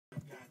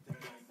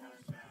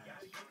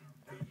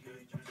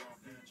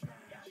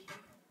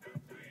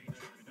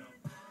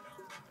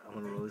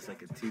almost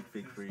like a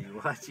toothpick for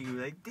you. Watching you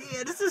like,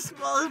 damn, this is the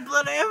smallest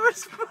blunt I ever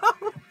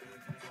smoked.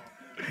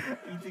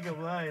 You think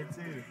I'm lying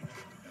too?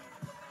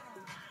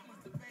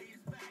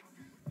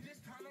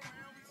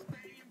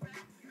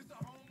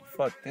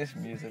 Fuck this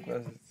music.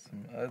 Let's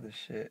some other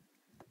shit.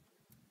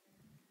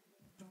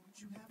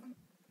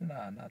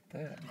 Nah, not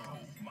that.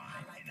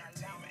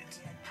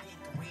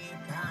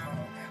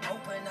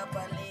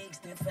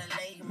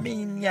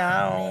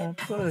 Meow.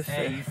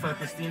 Hey, you fuck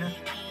Christina?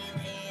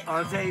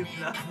 On tape?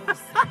 No.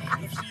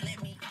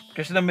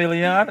 Christina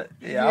Milian?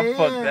 Yeah, I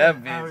fucked that I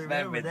bitch.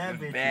 That remember bitch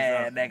bitch is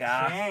bad, was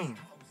nigga. Shame.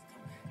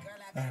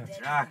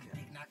 Rockin'.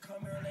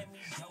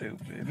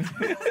 Stupid.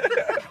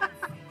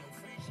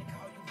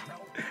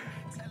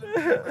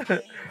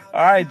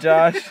 Alright,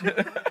 Josh.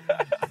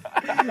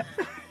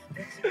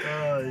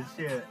 Oh,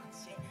 shit.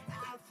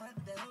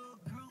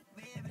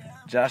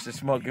 Josh is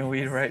smoking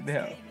weed right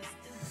now.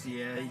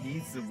 Yeah, he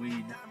needs some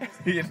weed.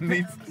 He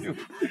needs to.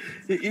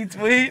 He eats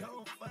weed?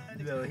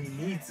 No, he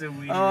needs some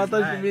weed. Oh, I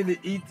thought you mean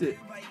to eat it.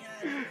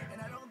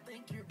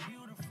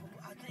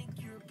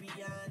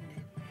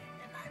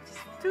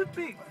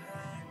 Toothpick.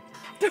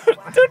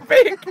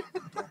 Toothpick.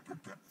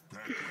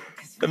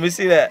 Let me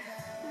see that.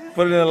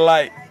 Put it in the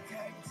light.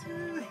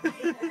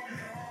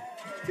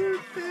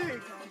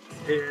 Toothpick.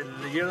 Here,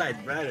 your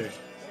light's brighter.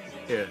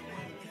 Here.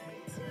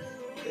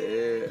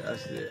 Yeah,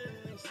 that's it.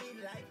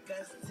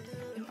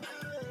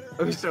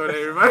 Let me show it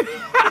everybody.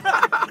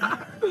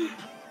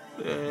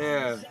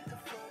 Yeah.